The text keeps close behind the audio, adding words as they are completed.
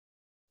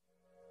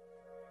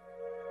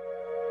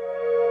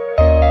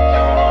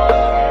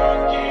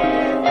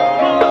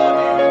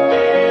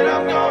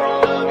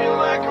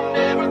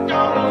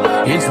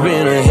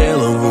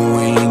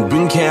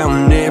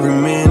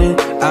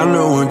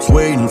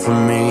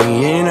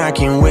and I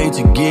can't wait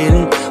to get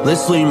in.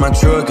 Let's leave my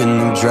truck in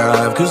the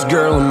drive, cause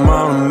girl, I'm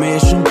on a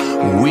mission.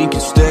 We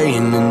can stay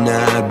in the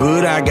night,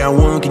 but I got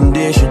one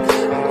condition.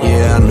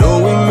 Yeah, I know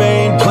we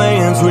made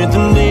plans with the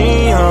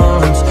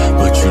neons,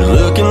 but you're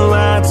looking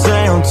lights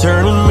out,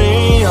 turning